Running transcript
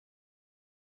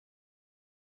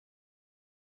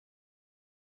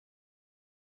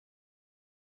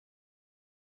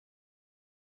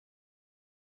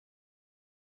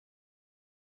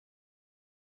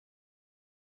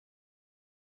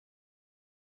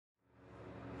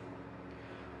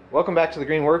Welcome back to the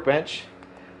Green Workbench.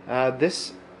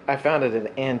 This I found at an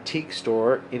antique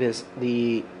store. It is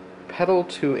the pedal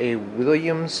to a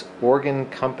Williams Organ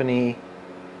Company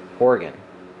organ.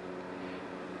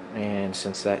 And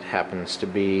since that happens to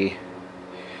be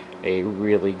a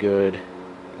really good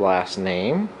last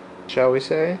name, shall we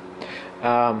say,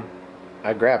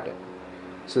 I grabbed it.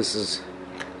 So this is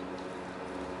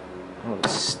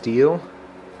steel.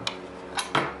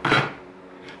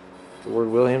 The word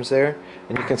Williams there,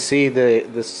 and you can see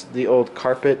the old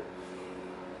carpet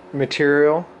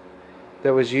material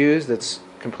that was used. That's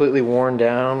completely worn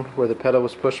down where the pedal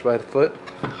was pushed by the foot.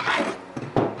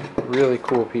 Really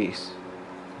cool piece.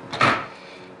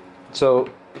 So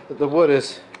the wood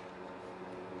is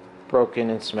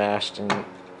broken and smashed and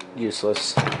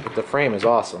useless, but the frame is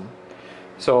awesome.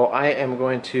 So I am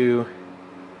going to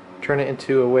turn it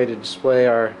into a way to display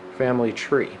our family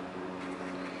tree.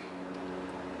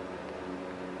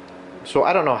 So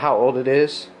I don't know how old it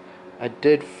is. I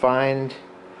did find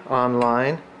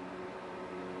online.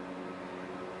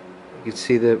 You can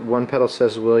see that one pedal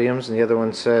says Williams and the other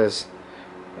one says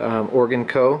Organ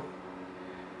Co.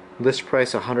 List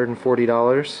price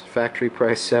 $140, factory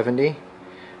price $70.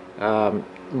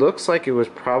 Looks like it was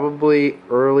probably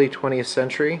early 20th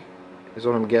century, is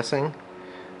what I'm guessing.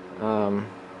 But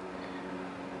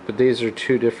these are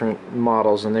two different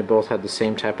models and they both had the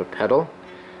same type of pedal.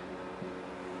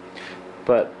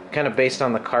 But kind of based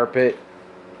on the carpet,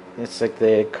 it's like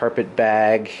the carpet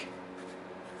bag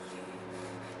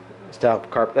style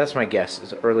carpet. That's my guess.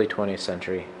 It's early 20th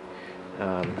century.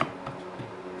 But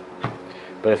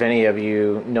if any of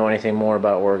you know anything more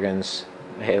about organs,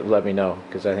 hey, let me know,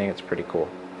 because I think it's pretty cool.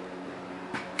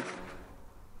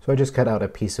 So I just cut out a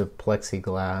piece of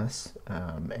plexiglass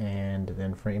and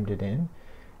then framed it in.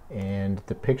 And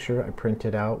the picture I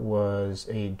printed out was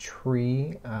a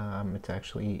tree. It's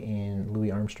actually in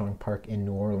Louis Armstrong Park in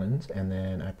New Orleans. And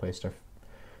then I placed our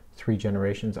three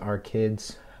generations, our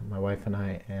kids, my wife and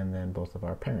I, and then both of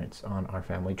our parents on our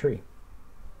family tree.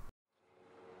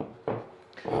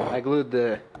 I glued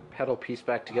the pedal piece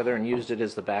back together and used it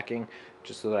as the backing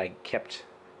just so that I kept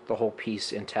the whole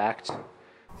piece intact.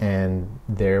 And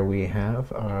there we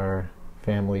have our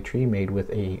family tree made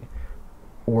with a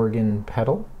organ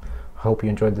pedal. Hope you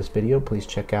enjoyed this video. Please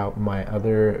check out my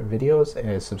other videos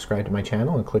and subscribe to my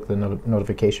channel and click the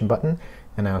notification button.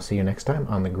 And I'll see you next time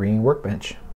on the Green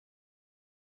Workbench.